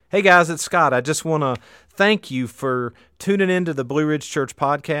Hey guys, it's Scott. I just want to thank you for tuning into the Blue Ridge Church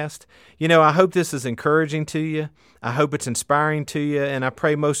podcast. I hope this is encouraging to you. I hope it's inspiring to you, and I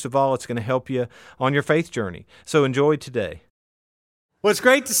pray most of all it's going to help you on your faith journey. So enjoy today. Well, it's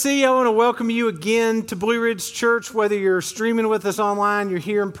great to see you. I want to welcome you again to Blue Ridge Church, whether you're streaming with us online, you're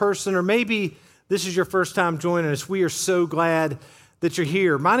here in person, or maybe this is your first time joining us. We are so glad that you're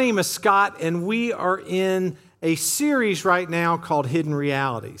here. My name is Scott, and we are in a series right now called Hidden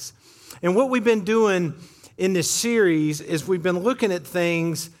Realities. And what we've been doing in this series is we've been looking at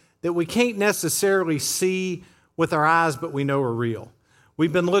things that we can't necessarily see with our eyes, but we know are real.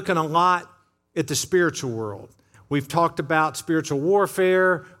 We've been looking a lot at the spiritual world. We've talked about spiritual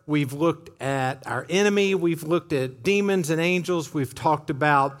warfare. We've looked at our enemy. We've looked at demons and angels. We've talked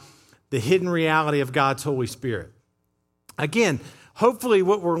about the hidden reality of God's Holy Spirit. Again, hopefully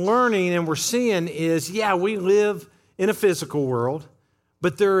what we're learning and we're seeing is, we live in a physical world,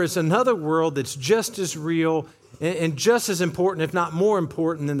 but there is another world that's just as real and just as important, if not more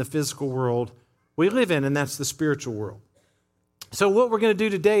important than the physical world we live in, and that's the spiritual world. So what we're going to do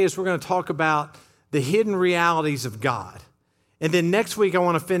today is we're going to talk about the hidden realities of God. And then next week I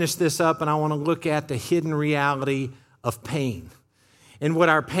want to finish this up and I want to look at the hidden reality of pain and what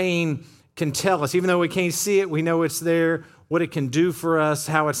our pain can tell us. Even though we can't see it, we know it's there, what it can do for us,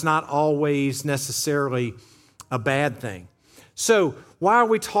 how it's not always necessarily a bad thing. So why are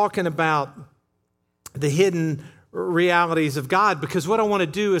we talking about the hidden realities of God? Because what I want to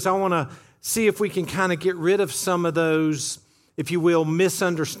do is I want to see if we can kind of get rid of some of those, if you will,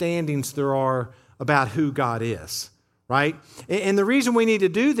 misunderstandings there are about who God is, right? And the reason we need to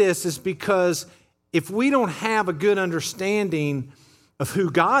do this is because if we don't have a good understanding of who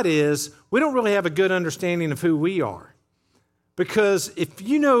God is, we don't really have a good understanding of who we are. Because if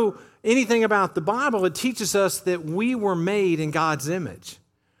you know anything about the Bible, it teaches us that we were made in God's image,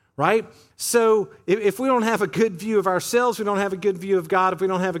 right? So if we don't have a good view of ourselves, we don't have a good view of God. If we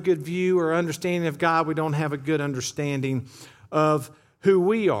don't have a good view or understanding of God, we don't have a good understanding of who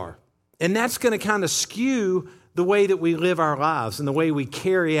we are. And that's going to kind of skew the way that we live our lives and the way we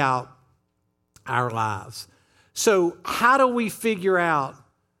carry out our lives. So how do we figure out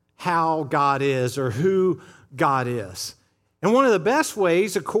how God is or who God is? And one of the best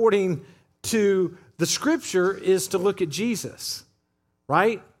ways, according to the Scripture, is to look at Jesus,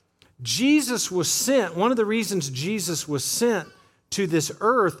 right? Jesus was sent. One of the reasons Jesus was sent to this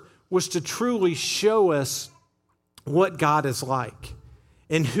earth was to truly show us what God is like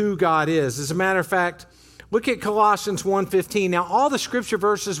and who God is. As a matter of fact, look at Colossians 1:15. Now, all the Scripture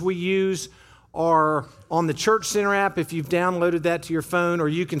verses we use are on the Church Center app if you've downloaded that to your phone, or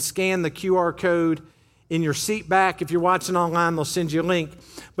you can scan the QR code in your seat back. If you're watching online, they'll send you a link.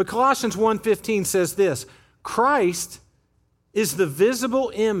 But Colossians 1:15 says this: Christ is the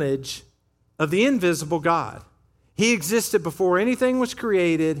visible image of the invisible God. He existed before anything was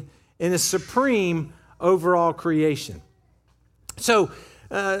created and is supreme over all creation. So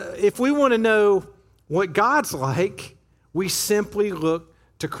if we want to know what God's like, we simply look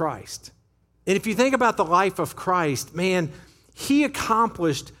to Christ. And if you think about the life of Christ, man, he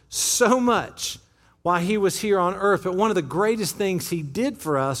accomplished so much while he was here on earth. But one of the greatest things he did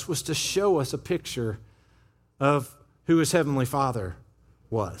for us was to show us a picture of who his heavenly Father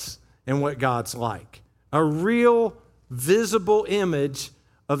was and what God's like. A real visible image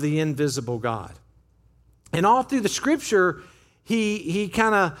of the invisible God. And all through the Scripture, he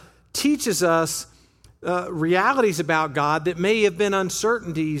kind of teaches us realities about God that may have been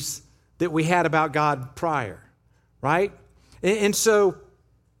uncertainties that we had about God prior, right? And so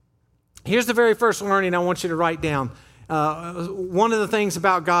here's the very first learning I want you to write down. One of the things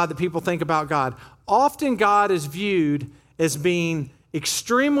about God that people think about God, often God is viewed as being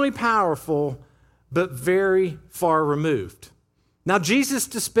extremely powerful, but very far removed. Now, Jesus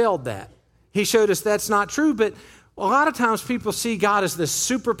dispelled that. He showed us that's not true, but a lot of times people see God as this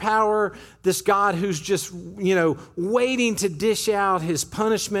superpower, this God who's just, waiting to dish out his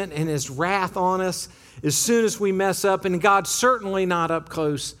punishment and his wrath on us as soon as we mess up, and God's certainly not up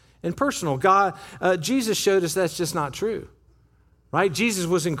close and personal. Jesus showed us that's just not true, right? Jesus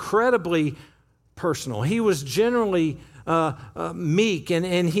was incredibly personal. He was generally meek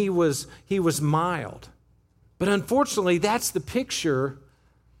and he was mild. But unfortunately, that's the picture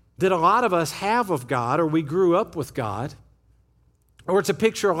that a lot of us have of God, or we grew up with God, or it's a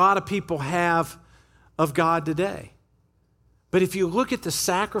picture a lot of people have of God today. But if you look at the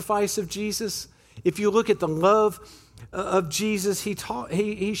sacrifice of Jesus, if you look at the love of Jesus,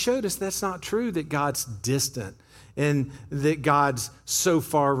 he showed us that's not true, that God's distant and that God's so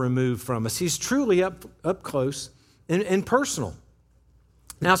far removed from us. He's truly up close and personal.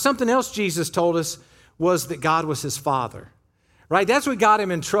 Now, something else Jesus told us was that God was his Father, right? That's what got him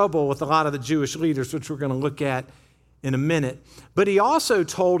in trouble with a lot of the Jewish leaders, which we're going to look at in a minute. But he also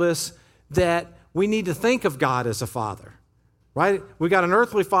told us that we need to think of God as a Father, right? We got an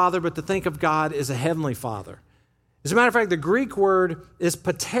earthly Father, but to think of God as a heavenly Father. As a matter of fact, the Greek word is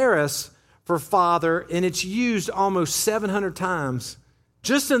pateros for father, and it's used almost 700 times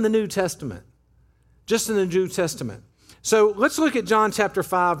just in the New Testament. Just in the New Testament. So let's look at John chapter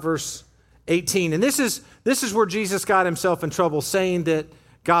 5, verse 18. And this is where Jesus got himself in trouble, saying that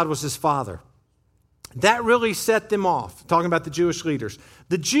God was his Father. That really set them off, talking about the Jewish leaders.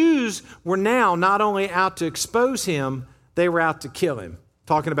 The Jews were now not only out to expose him, they were out to kill him,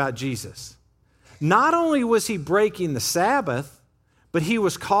 talking about Jesus. Not only was he breaking the Sabbath, but he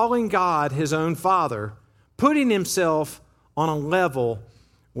was calling God his own Father, putting himself on a level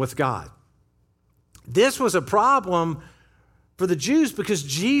with God. This was a problem for the Jews because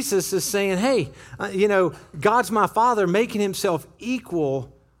Jesus is saying, hey, God's my Father, making himself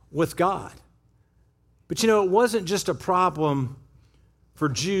equal with God. But it wasn't just a problem for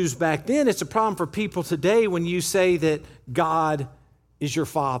Jews back then. It's a problem for people today when you say that God is your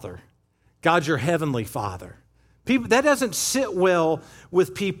Father. God's your heavenly Father. People, that doesn't sit well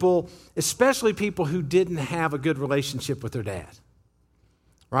with people, especially people who didn't have a good relationship with their dad.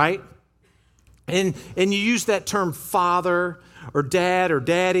 Right? And you use that term father or dad or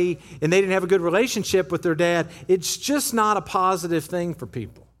daddy, and they didn't have a good relationship with their dad. It's just not a positive thing for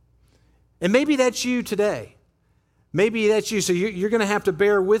people. And maybe that's you today. Maybe that's you. So you're going to have to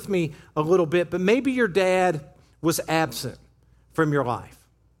bear with me a little bit, but maybe your dad was absent from your life.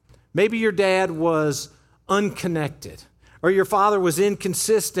 Maybe your dad was unconnected, or your father was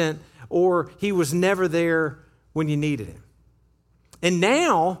inconsistent, or he was never there when you needed him. And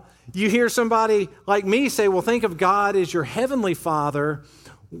now you hear somebody like me say, well, think of God as your heavenly Father.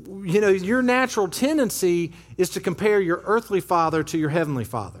 Your natural tendency is to compare your earthly father to your heavenly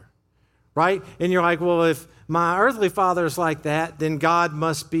Father, right? And you're like, well, if my earthly father is like that, then God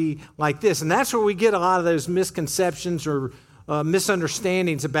must be like this. And that's where we get a lot of those misconceptions or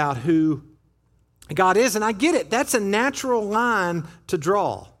misunderstandings about who God is. And I get it. That's a natural line to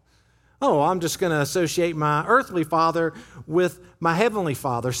draw. Oh, I'm just going to associate my earthly father with my heavenly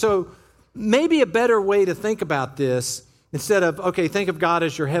Father. So maybe a better way to think about this, instead of, okay, think of God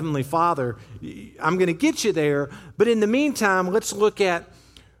as your heavenly Father, I'm going to get you there. But in the meantime, let's look at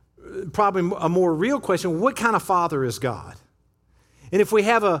probably a more real question. What kind of Father is God? And if we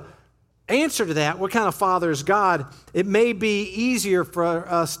have an answer to that, what kind of Father is God, it may be easier for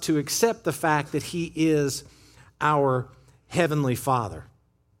us to accept the fact that he is our heavenly Father.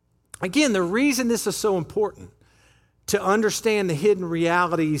 Again, the reason this is so important to understand the hidden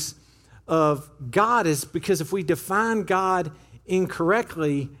realities of God is because if we define God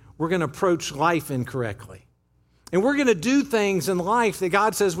incorrectly, we're going to approach life incorrectly. And we're going to do things in life that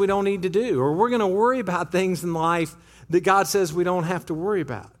God says we don't need to do, or we're going to worry about things in life that God says we don't have to worry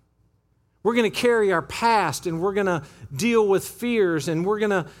about. We're going to carry our past, and we're going to deal with fears, and we're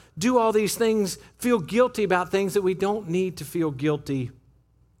going to do all these things, feel guilty about things that we don't need to feel guilty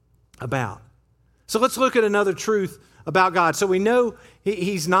about. So let's look at another truth about God. So we know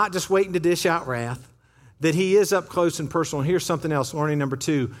he's not just waiting to dish out wrath, that he is up close and personal. Here's something else, learning number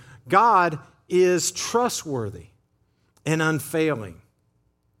 2. God is trustworthy and unfailing.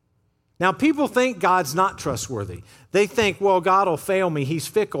 Now, people think God's not trustworthy. They think, well, God will fail me. He's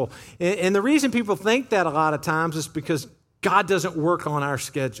fickle. And the reason people think that a lot of times is because God doesn't work on our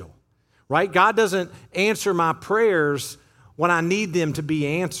schedule, right? God doesn't answer my prayers when I need them to be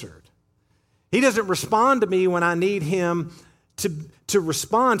answered. He doesn't respond to me when I need him to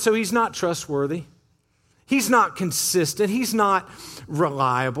respond, so he's not trustworthy. He's not consistent. He's not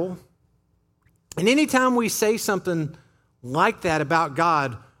reliable. And anytime we say something like that about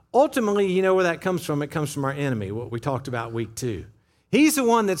God, ultimately, you know where that comes from? It comes from our enemy, what we talked about week 2. He's the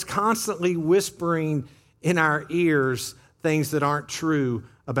one that's constantly whispering in our ears things that aren't true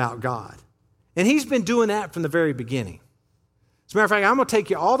about God. And he's been doing that from the very beginning. As a matter of fact, I'm going to take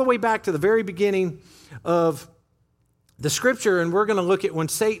you all the way back to the very beginning of the scripture, and we're going to look at when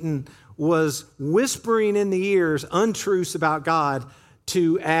Satan was whispering in the ears untruths about God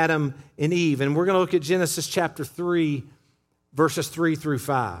to Adam and Eve. And we're going to look at Genesis chapter 3, verses 3 through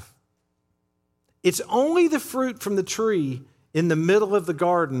 5. It's only the fruit from the tree in the middle of the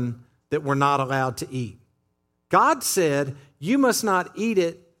garden that we're not allowed to eat. God said, you must not eat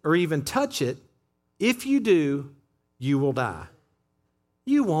it or even touch it. If you do, you will die.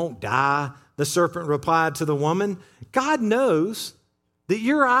 You won't die, the serpent replied to the woman. God knows that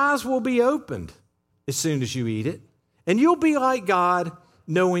your eyes will be opened as soon as you eat it, and you'll be like God,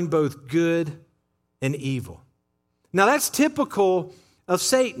 knowing both good and evil. Now that's typical of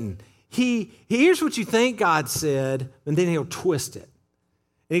Satan. He hears what you think God said, and then he'll twist it.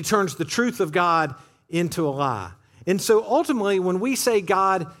 And he turns the truth of God into a lie. And so ultimately, when we say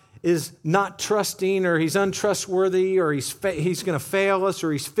God is not trusting, or he's untrustworthy, or he's going to fail us,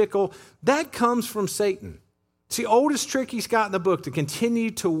 or he's fickle, that comes from Satan. It's the oldest trick he's got in the book, to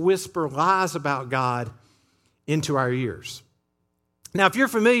continue to whisper lies about God into our ears. Now, if you're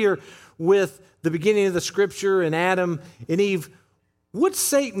familiar with the beginning of the scripture and Adam and Eve, what's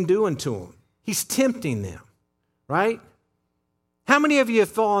Satan doing to them? He's tempting them, right? How many of you have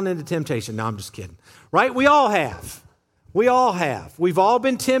fallen into temptation? No, I'm just kidding, right? We all have. We all have. We've all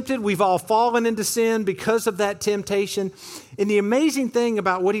been tempted. We've all fallen into sin because of that temptation. And the amazing thing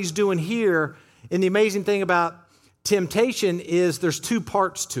about what he's doing here, and the amazing thing about temptation, is there's two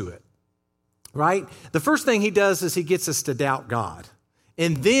parts to it, right? The first thing he does is he gets us to doubt God,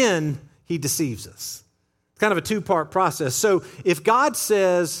 and then he deceives us. It's kind of a two-part process. So if God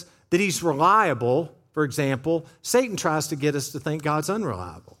says that he's reliable, for example, Satan tries to get us to think God's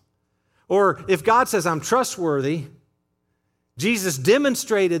unreliable. Or if God says I'm trustworthy, Jesus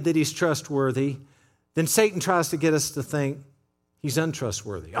demonstrated that he's trustworthy, then Satan tries to get us to think he's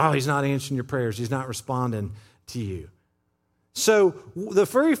untrustworthy. Oh, he's not answering your prayers. He's not responding to you. So the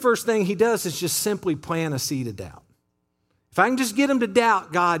very first thing he does is just simply plant a seed of doubt. If I can just get him to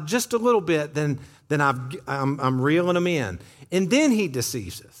doubt God just a little bit, then I'm reeling him in. And then he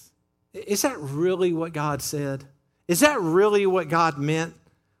deceives us. Is that really what God said? Is that really what God meant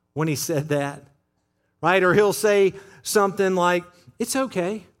when he said that? Right? Or he'll say something like, it's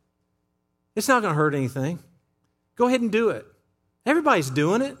okay. It's not going to hurt anything. Go ahead and do it. Everybody's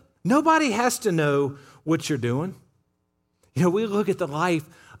doing it. Nobody has to know what you're doing. You know, we look at the life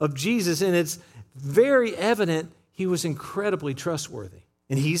of Jesus, and it's very evident he was incredibly trustworthy.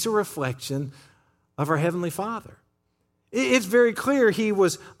 And he's a reflection of our Heavenly Father. It's very clear he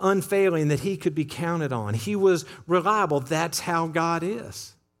was unfailing, that he could be counted on. He was reliable. That's how God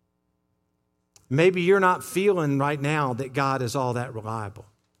is. Maybe you're not feeling right now that God is all that reliable.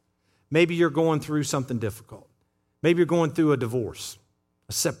 Maybe you're going through something difficult. Maybe you're going through a divorce,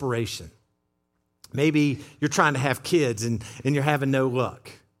 a separation. Maybe you're trying to have kids and you're having no luck.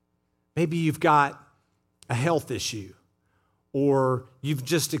 Maybe you've got a health issue, or you've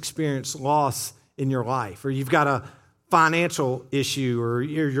just experienced loss in your life, or you've got a financial issue, or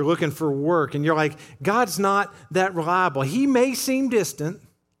you're looking for work, and you're like, God's not that reliable. He may seem distant.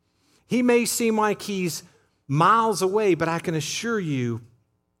 He may seem like he's miles away, but I can assure you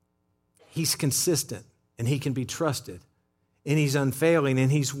he's consistent, and he can be trusted, and he's unfailing, and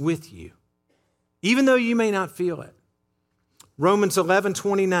he's with you, even though you may not feel it. Romans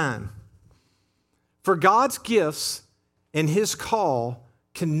 11:29. For God's gifts and his call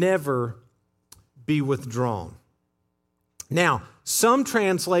can never be withdrawn. Now, some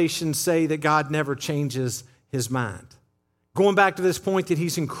translations say that God never changes his mind. Going back to this point that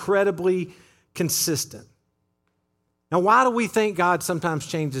he's incredibly consistent. Now, why do we think God sometimes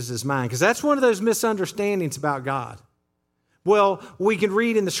changes his mind? Because that's one of those misunderstandings about God. Well, we can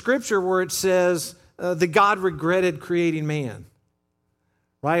read in the scripture where it says that God regretted creating man.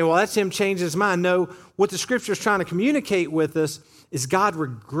 Right? Well, that's him changing his mind. No, what the scripture is trying to communicate with us is God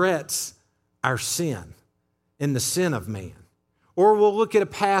regrets our sin and the sin of man. Or we'll look at a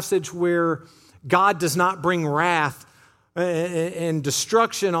passage where God does not bring wrath and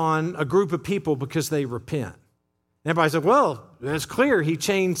destruction on a group of people because they repent. And everybody said, well, it's clear he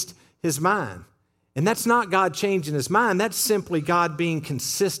changed his mind. And that's not God changing his mind. That's simply God being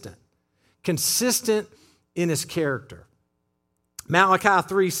consistent in his character. Malachi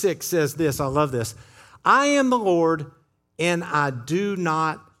 3:6 says this, I love this. I am the Lord, and I do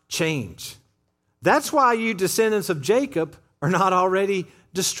not change. That's why you descendants of Jacob are not already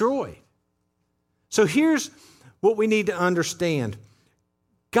destroyed. So here's what we need to understand.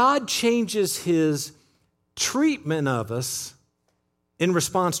 God changes his treatment of us in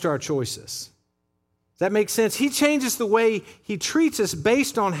response to our choices. Does that make sense? He changes the way he treats us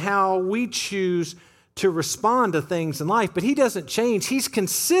based on how we choose to respond to things in life, but he doesn't change. He's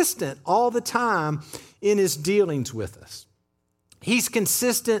consistent all the time in his dealings with us. He's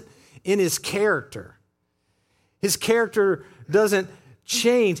consistent in his character. His character doesn't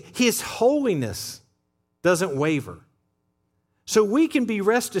change. His holiness doesn't waver. So we can be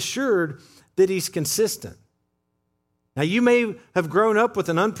rest assured that he's consistent. Now, you may have grown up with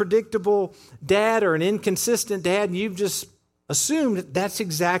an unpredictable dad or an inconsistent dad, and you've just assumed that's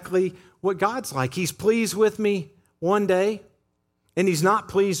exactly what God's like. He's pleased with me one day, and he's not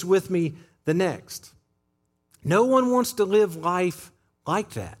pleased with me the next. No one wants to live life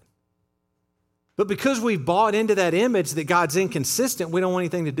like that. But because we've bought into that image that God's inconsistent, we don't want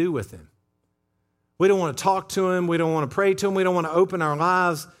anything to do with him. We don't want to talk to him. We don't want to pray to him. We don't want to open our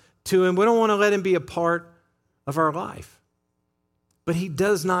lives to him. We don't want to let him be a part of our life. But he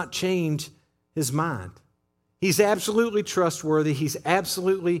does not change his mind. He's absolutely trustworthy. He's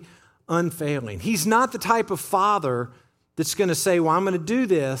absolutely unfailing. He's not the type of father that's going to say, well, I'm going to do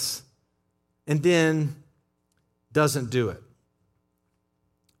this, and then doesn't do it.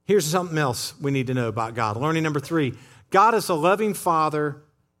 Here's something else we need to know about God. Learning number 3, God is a loving father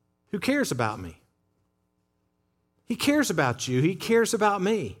who cares about me. He cares about you. He cares about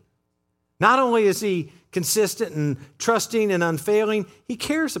me. Not only is he consistent and trusting and unfailing, he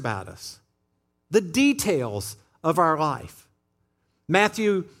cares about us. The details of our life.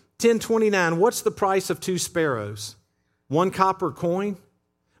 Matthew 10:29, what's the price of 2 sparrows? 1 copper coin?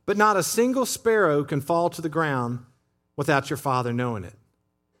 But not a single sparrow can fall to the ground without your Father knowing it.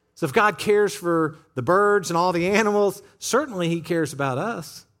 So if God cares for the birds and all the animals, certainly he cares about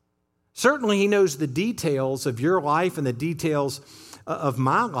us. Certainly he knows the details of your life and the details of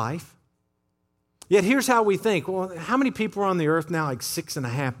my life. Yet here's how we think. Well, how many people are on the earth now? Like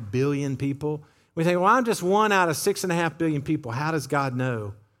 6.5 billion people. We think, well, I'm just one out of 6.5 billion people. How does God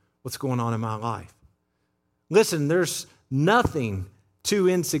know what's going on in my life? Listen, there's nothing too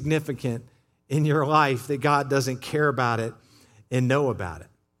insignificant in your life that God doesn't care about it and know about it.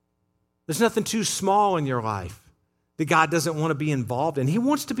 There's nothing too small in your life that God doesn't want to be involved in. He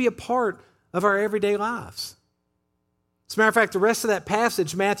wants to be a part of our everyday lives. As a matter of fact, the rest of that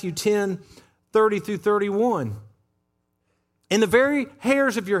passage, Matthew 10:30 through 31, and the very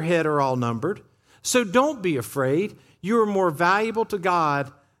hairs of your head are all numbered, so don't be afraid. You are more valuable to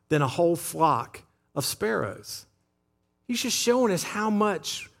God than a whole flock of sparrows. He's just showing us how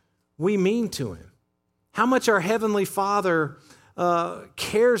much we mean to him, how much our Heavenly Father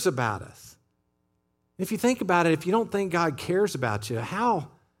cares about us. If you think about it, if you don't think God cares about you,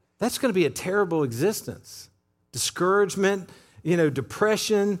 that's going to be a terrible existence. Discouragement,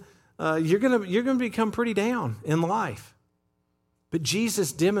 depression. You're going to become pretty down in life. But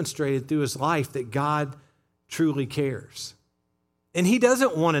Jesus demonstrated through his life that God truly cares. And he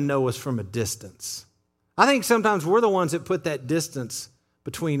doesn't want to know us from a distance. I think sometimes we're the ones that put that distance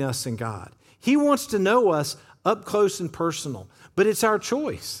between us and God. He wants to know us up close and personal, but it's our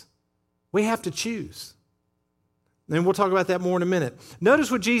choice. We have to choose. And we'll talk about that more in a minute. Notice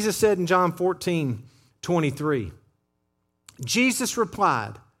what Jesus said in John 14:23. Jesus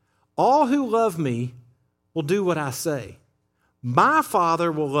replied, all who love me will do what I say. My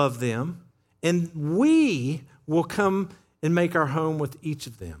Father will love them, and we will come and make our home with each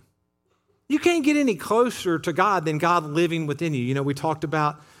of them. You can't get any closer to God than God living within you. We talked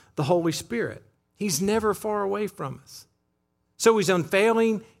about the Holy Spirit. He's never far away from us. So he's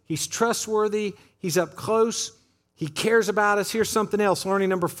unfailing, he's trustworthy, he's up close, he cares about us. Here's something else, learning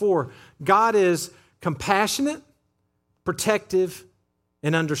number 4. God is compassionate, protective,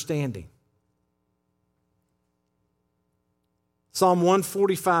 and understanding. Psalm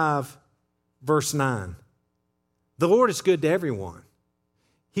 145, verse 9. The Lord is good to everyone.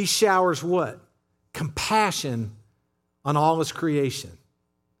 He showers what? Compassion on all his creation.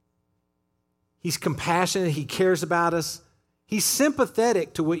 He's compassionate. He cares about us. He's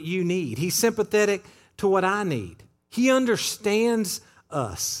sympathetic to what you need. He's sympathetic to what I need. He understands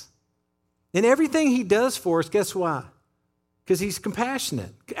us. And everything he does for us, guess why? Because he's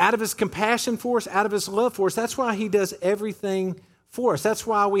compassionate. Out of his compassion for us, out of his love for us, that's why he does everything for us. That's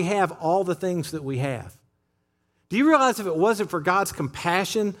why we have all the things that we have. Do you realize if it wasn't for God's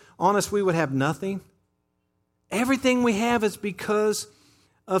compassion on us, we would have nothing? Everything we have is because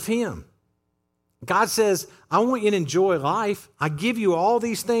of him. God says, I want you to enjoy life. I give you all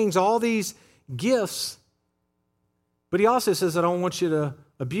these things, all these gifts. But he also says, I don't want you to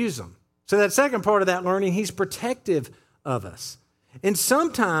abuse them. So that second part of that learning, he's protective of us. And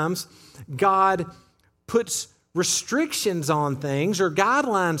sometimes God puts restrictions on things or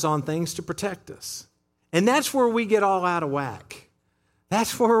guidelines on things to protect us. And that's where we get all out of whack.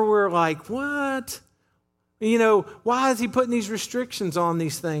 That's where we're like, what? Why is he putting these restrictions on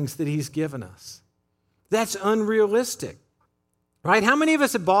these things that he's given us? That's unrealistic, right? How many of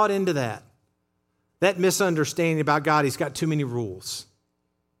us have bought into that? That misunderstanding about God, he's got too many rules.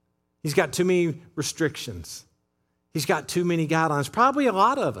 He's got too many restrictions. He's got too many guidelines. Probably a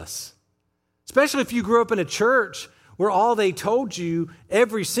lot of us, especially if you grew up in a church where all they told you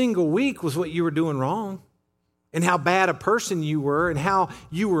every single week was what you were doing wrong and how bad a person you were and how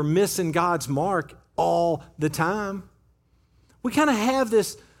you were missing God's mark all the time. We kind of have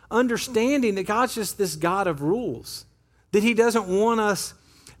this understanding that God's just this God of rules, that he doesn't want us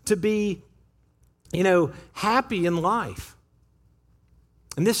to be, happy in life.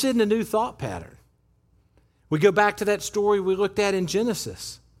 And this isn't a new thought pattern. We go back to that story we looked at in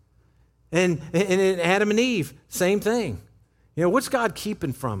Genesis. And in Adam and Eve, same thing. What's God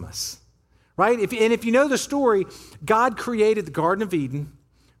keeping from us? Right? If you know the story, God created the Garden of Eden,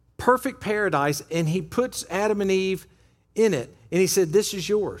 perfect paradise, and he puts Adam and Eve in it. And he said, this is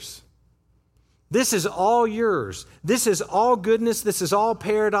yours. This is all yours. This is all goodness. This is all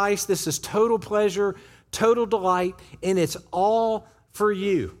paradise. This is total pleasure, total delight, and it's all for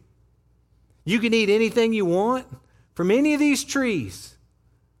you. You can eat anything you want from any of these trees.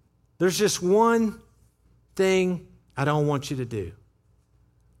 There's just one thing I don't want you to do.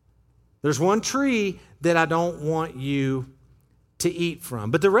 There's one tree that I don't want you to eat from.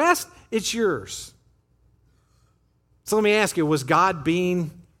 But the rest, it's yours. So let me ask you, was God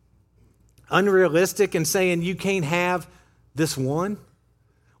being unrealistic and saying you can't have this one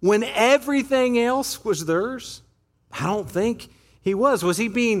when everything else was theirs? I don't think he was. Was he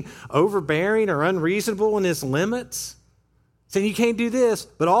being overbearing or unreasonable in his limits? Saying you can't do this,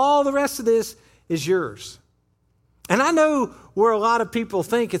 but all the rest of this is yours. And I know where a lot of people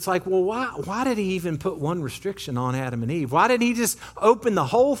think it's like, well, why did he even put one restriction on Adam and Eve? Why didn't he just open the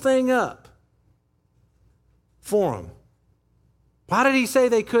whole thing up for them? Why did he say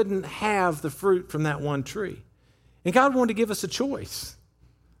they couldn't have the fruit from that one tree? And God wanted to give us a choice,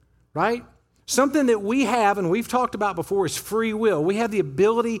 right? Something that we have, and we've talked about before, is free will. We have the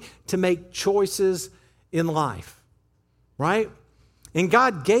ability to make choices in life, right? And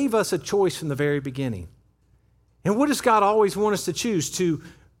God gave us a choice from the very beginning. And what does God always want us to choose? To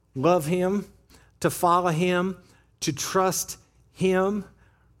love him, to follow him, to trust him,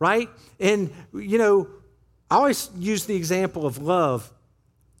 right? And, I always use the example of love.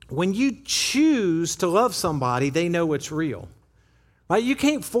 When you choose to love somebody, they know it's real, right? You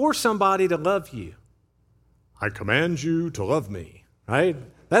can't force somebody to love you. I command you to love me, right?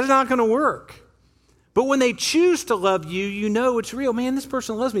 That is not going to work. But when they choose to love you, you know it's real. Man, this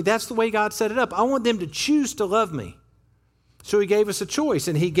person loves me. That's the way God set it up. I want them to choose to love me. So he gave us a choice,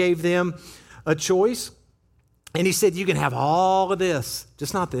 and he gave them a choice. And he said, you can have all of this,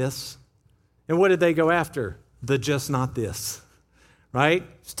 just not this. And what did they go after? The just not this, right?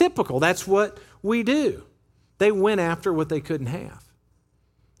 It's typical. That's what we do. They went after what they couldn't have.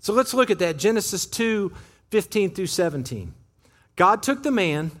 So let's look at that. Genesis 2:15 through 17. God took the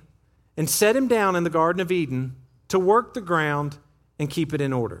man and set him down in the Garden of Eden to work the ground and keep it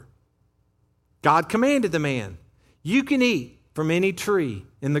in order. God commanded the man, you can eat from any tree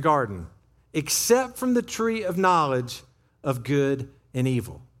in the garden, except from the tree of knowledge of good and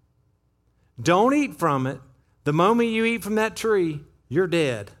evil. Don't eat from it. The moment you eat from that tree, you're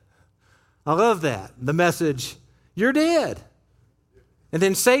dead. I love that. The message, you're dead. And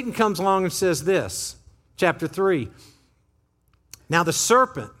then Satan comes along and says this, chapter 3. Now the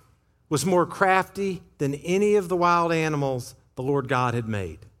serpent was more crafty than any of the wild animals the Lord God had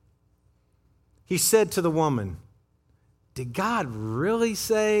made. He said to the woman, did God really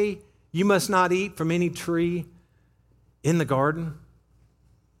say you must not eat from any tree in the garden?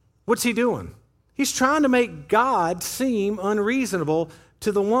 What's he doing? He's trying to make God seem unreasonable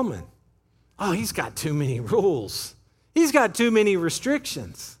to the woman. Oh, he's got too many rules. He's got too many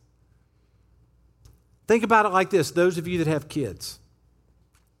restrictions. Think about it like this, those of you that have kids.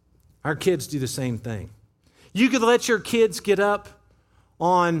 Our kids do the same thing. You could let your kids get up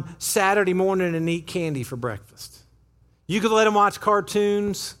on Saturday morning and eat candy for breakfast. You could let them watch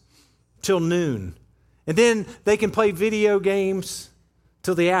cartoons till noon. And then they can play video games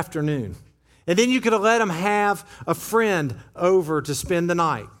till the afternoon. And then you could have let them have a friend over to spend the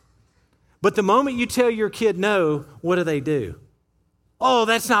night. But the moment you tell your kid no, what do? Oh,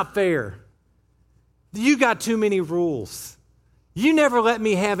 that's not fair. You got too many rules. You never let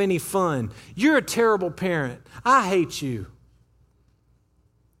me have any fun. You're a terrible parent. I hate you.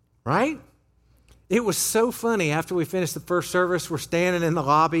 Right? It was so funny. After we finished the first service, we're standing in the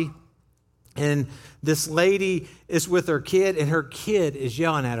lobby, and this lady is with her kid, and her kid is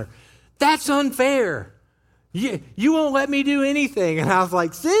yelling at her, that's unfair. You won't let me do anything. And I was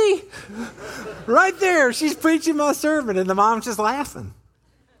like, see? Right there, she's preaching my sermon, and the mom's just laughing.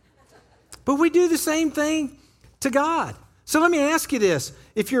 But we do the same thing to God. So let me ask you this.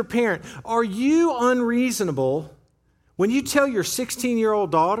 If you're a parent, are you unreasonable when you tell your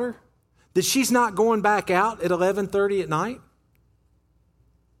 16-year-old daughter that she's not going back out at 11:30 at night?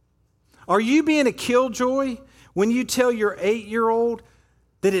 Are you being a killjoy when you tell your 8-year-old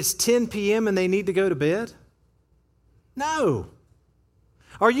that it's 10 p.m. and they need to go to bed? No.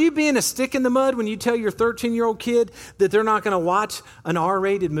 Are you being a stick in the mud when you tell your 13-year-old kid that they're not going to watch an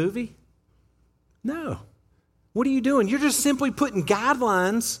R-rated movie? No. What are you doing? You're just simply putting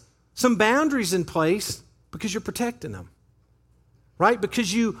guidelines, some boundaries in place because you're protecting them, right?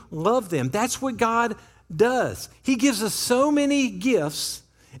 Because you love them. That's what God does. He gives us so many gifts,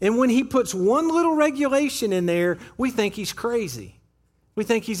 and when he puts one little regulation in there, we think he's crazy. We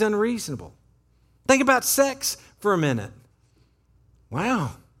think he's unreasonable. Think about sex for a minute.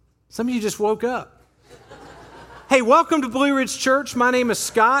 Wow, some of you just woke up. Hey, welcome to Blue Ridge Church. My name is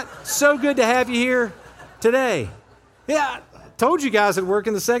Scott. So good to have you here today. Yeah, I told you guys I'd work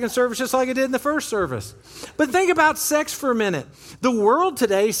in the second service just like I did in the first service. But think about sex for a minute. The world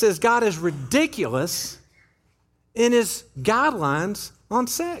today says God is ridiculous in his guidelines on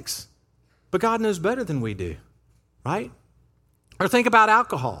sex. But God knows better than we do, right? Or think about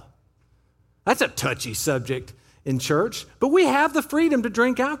alcohol. That's a touchy subject in church, but we have the freedom to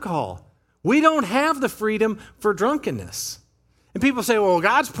drink alcohol. We don't have the freedom for drunkenness. And people say, well,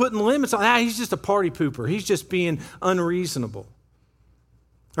 God's putting limits on that. He's just a party pooper. He's just being unreasonable.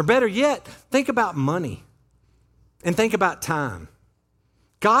 Or better yet, think about money and think about time.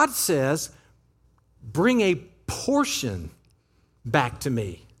 God says, bring a portion back to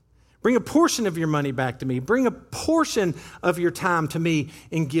me. Bring a portion of your money back to me. Bring a portion of your time to me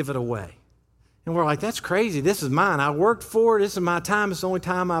and give it away. And we're like, that's crazy. This is mine. I worked for it. This is my time. It's the only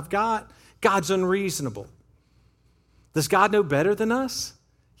time I've got. God's unreasonable. Does God know better than us?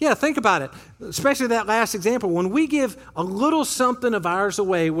 Yeah, think about it. Especially that last example. When we give a little something of ours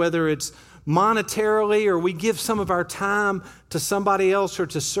away, whether it's monetarily or we give some of our time to somebody else or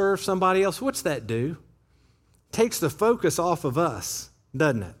to serve somebody else, what's that do? Takes the focus off of us,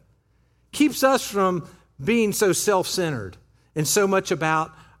 doesn't it? Keeps us from being so self-centered and so much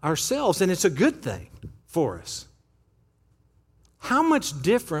about ourselves, and it's a good thing for us. How much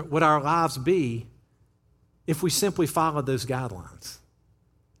different would our lives be if we simply followed those guidelines?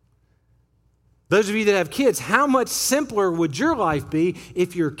 Those of you that have kids, how much simpler would your life be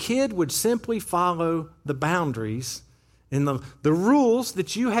if your kid would simply follow the boundaries and the rules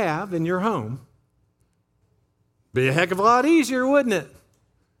that you have in your home? Be a heck of a lot easier, wouldn't it?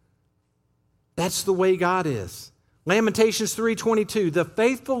 That's the way God is. Lamentations 3:22, the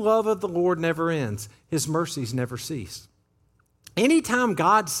faithful love of the Lord never ends. His mercies never cease. Anytime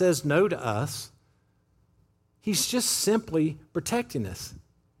God says no to us, he's just simply protecting us.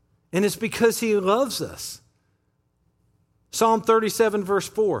 And it's because he loves us. Psalm 37 verse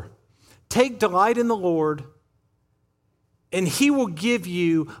 4, take delight in the Lord, and he will give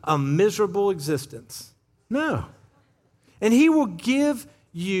you a miserable existence. No. And he will give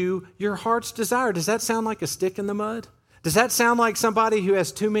you your heart's desire. Does that sound like a stick in the mud? Does that sound like somebody who has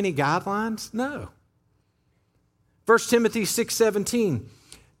too many guidelines? No. 1 Timothy 6:17,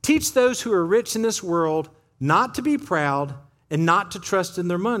 teach those who are rich in this world not to be proud and not to trust in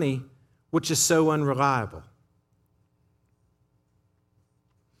their money, which is so unreliable.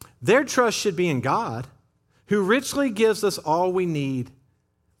 Their trust should be in God, who richly gives us all we need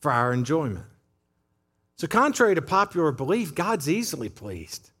for our enjoyment. So contrary to popular belief, God's easily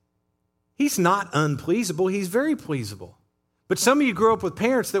pleased. He's not unpleasable. He's very pleasable. But some of you grew up with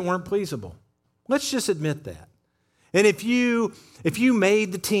parents that weren't pleasable. Let's just admit that. And if you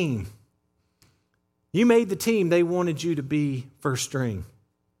made the team, they wanted you to be first string.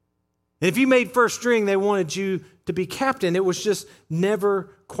 And if you made first string, they wanted you to be captain. It was just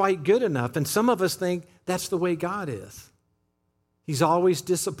never quite good enough. And some of us think that's the way God is. He's always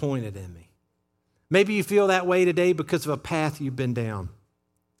disappointed in me. Maybe you feel that way today because of a path you've been down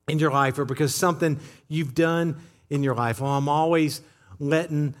in your life or because something you've done in your life. Well, I'm always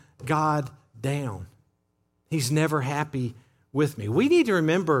letting God down. He's never happy with me. We need to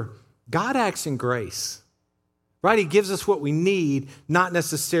remember God acts in grace, right? He gives us what we need, not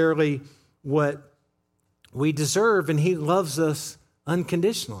necessarily what we deserve, and he loves us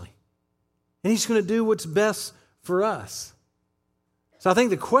unconditionally. And he's going to do what's best for us. So I think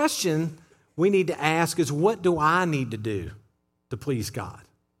the question we need to ask is, what do I need to do to please God?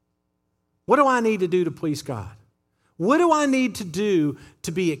 What do I need to do to please God? What do I need to do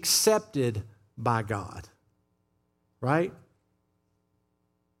to be accepted by God? Right?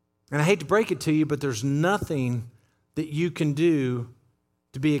 And I hate to break it to you, but there's nothing that you can do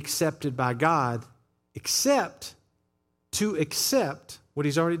to be accepted by God except to accept what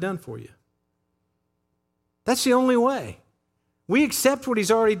he's already done for you. That's the only way. We accept what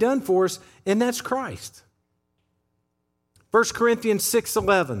he's already done for us, and that's Christ. 1 Corinthians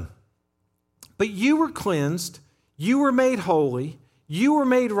 6:11. But you were cleansed, you were made holy, you were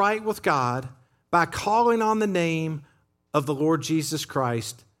made right with God by calling on the name of the Lord Jesus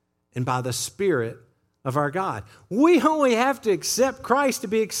Christ and by the Spirit of our God. We only have to accept Christ to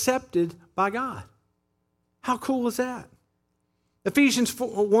be accepted by God. How cool is that? Ephesians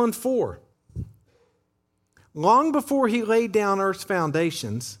 1:4. Long before he laid down earth's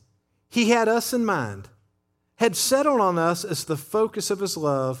foundations, he had us in mind, had settled on us as the focus of his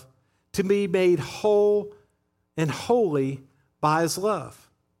love to be made whole and holy by his love.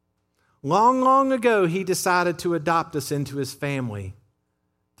 Long, long ago, he decided to adopt us into his family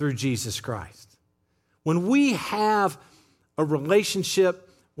through Jesus Christ. When we have a relationship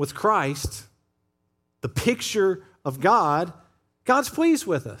with Christ, the picture of God, God's pleased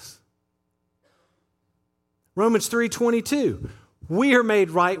with us. Romans 3:22, we are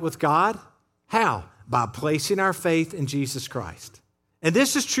made right with God. How? By placing our faith in Jesus Christ. And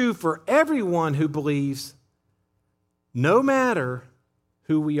this is true for everyone who believes, no matter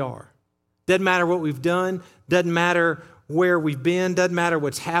who we are. Doesn't matter what we've done, doesn't matter where we've been, doesn't matter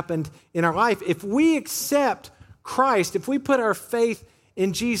what's happened in our life. If we accept Christ, if we put our faith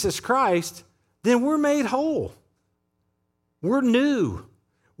in Jesus Christ, then we're made whole. We're new.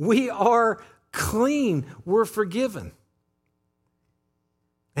 We are clean. We're forgiven.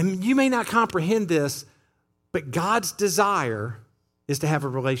 And you may not comprehend this, but God's desire is to have a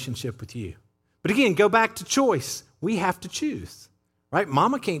relationship with you. But again, go back to choice. We have to choose, right?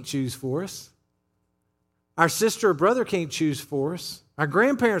 Mama can't choose for us. Our sister or brother can't choose for us. Our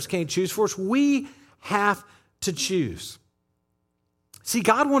grandparents can't choose for us. We have to choose. See,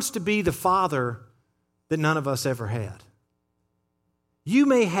 God wants to be the father that none of us ever had. You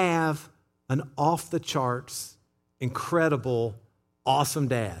may have an off-the-charts, incredible, awesome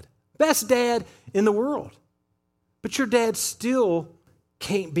dad. Best dad in the world. But your dad still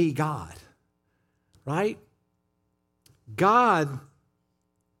can't be God, right? God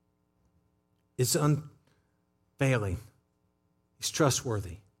is unfailing. He's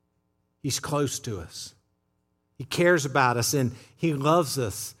trustworthy. He's close to us. He cares about us and he loves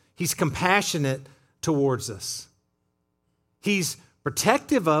us. He's compassionate towards us. He's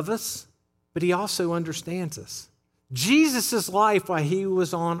protective of us, but he also understands us. Jesus' life while he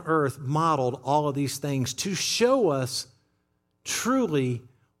was on earth modeled all of these things to show us truly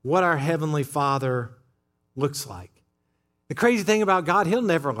what our Heavenly Father looks like. The crazy thing about God, he'll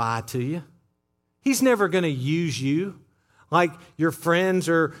never lie to you. He's never going to use you like your friends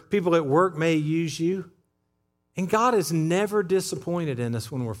or people at work may use you. And God is never disappointed in us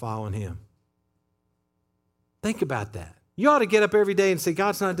when we're following him. Think about that. You ought to get up every day and say,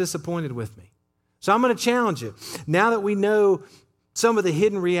 God's not disappointed with me. So I'm going to challenge you. Now that we know some of the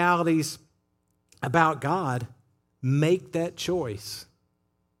hidden realities about God, make that choice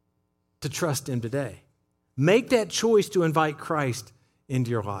to trust him today. Make that choice to invite Christ into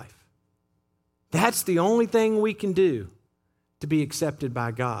your life. That's the only thing we can do to be accepted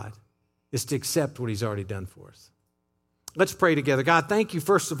by God, is to accept what he's already done for us. Let's pray together. God, thank you,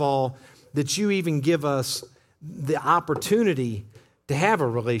 first of all, that you even give us the opportunity to have a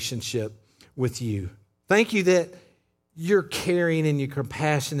relationship with you. Thank you that you're caring and you're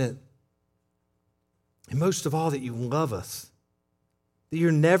compassionate. And most of all, that you love us. That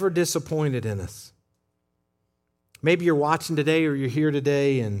you're never disappointed in us. Maybe you're watching today or you're here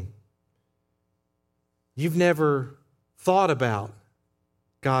today and you've never thought about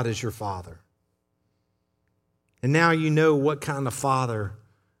God as your Father. And now you know what kind of Father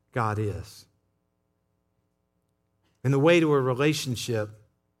God is. And the way to a relationship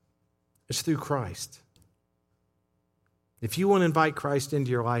is through Christ. If you want to invite Christ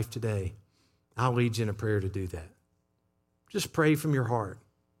into your life today, I'll lead you in a prayer to do that. Just pray from your heart.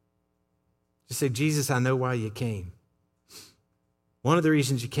 Just say, Jesus, I know why you came. One of the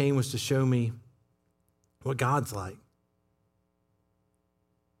reasons you came was to show me what God's like.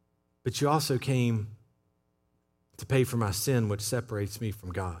 But you also came to pay for my sin, which separates me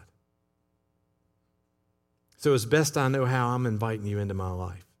from God. So as best I know how, I'm inviting you into my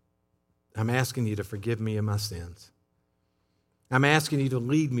life. I'm asking you to forgive me of my sins. I'm asking you to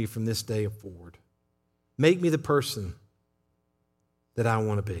lead me from this day forward. Make me the person that I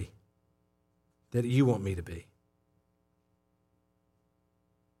want to be, that you want me to be.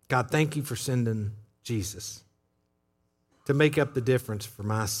 God, thank you for sending Jesus to make up the difference for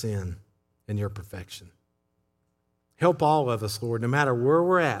my sin and your perfection. Help all of us, Lord, no matter where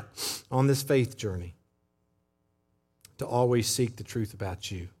we're at on this faith journey, to always seek the truth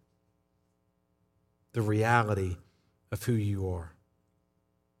about you, the reality of who you are,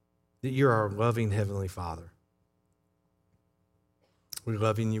 that you're our loving Heavenly Father. We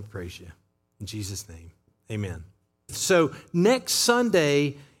love you and you praise you. In Jesus' name, amen. So next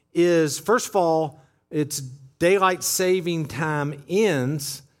Sunday is, first of all, it's daylight saving time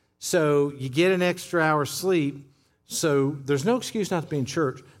ends, so you get an extra hour sleep. So there's no excuse not to be in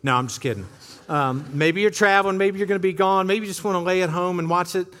church. No, I'm just kidding. Maybe you're traveling. Maybe you're going to be gone. Maybe you just want to lay at home and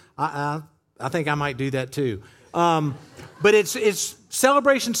watch it. I think I might do that too. But it's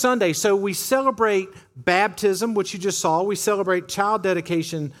Celebration Sunday. So we celebrate baptism, which you just saw. We celebrate child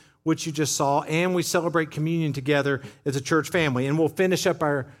dedication, which you just saw. And we celebrate communion together as a church family. And we'll finish up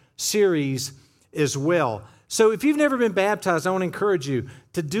our series as well. So if you've never been baptized, I want to encourage you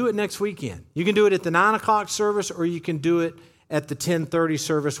to do it next weekend. You can do it at the 9 o'clock service, or you can do it at the 10:30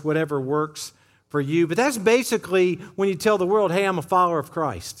 service, whatever works for you. But that's basically when you tell the world, hey, I'm a follower of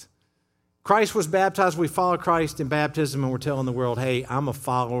Christ. Christ was baptized. We follow Christ in baptism, and we're telling the world, hey, I'm a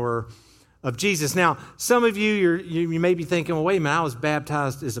follower of Jesus. Now, some of you may be thinking, well, wait a minute, I was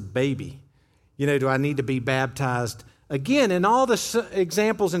baptized as a baby. Do I need to be baptized again? And all the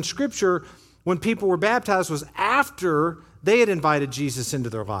examples in Scripture when people were baptized was after they had invited Jesus into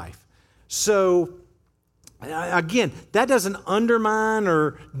their life. So, again, that doesn't undermine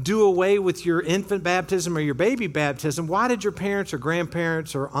or do away with your infant baptism or your baby baptism. Why did your parents or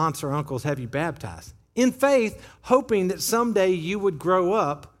grandparents or aunts or uncles have you baptized? In faith, hoping that someday you would grow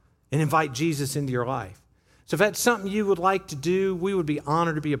up and invite Jesus into your life. So if that's something you would like to do, we would be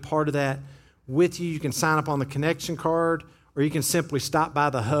honored to be a part of that with you. You can sign up on the connection card, or you can simply stop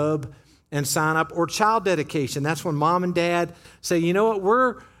by the hub and sign up. Or child dedication. That's when mom and dad say, you know what,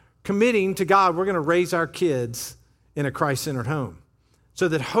 we're committing to God. We're going to raise our kids in a Christ-centered home so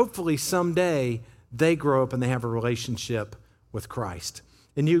that hopefully someday they grow up and they have a relationship with Christ.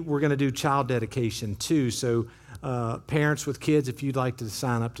 And we're going to do child dedication too. So parents with kids, if you'd like to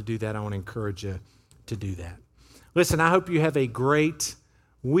sign up to do that, I want to encourage you to do that. Listen, I hope you have a great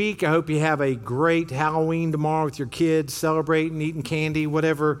week. I hope you have a great Halloween tomorrow with your kids, celebrating, eating candy,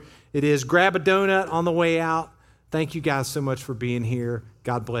 whatever it is. Grab a donut on the way out. Thank you guys so much for being here.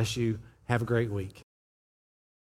 God bless you. Have a great week.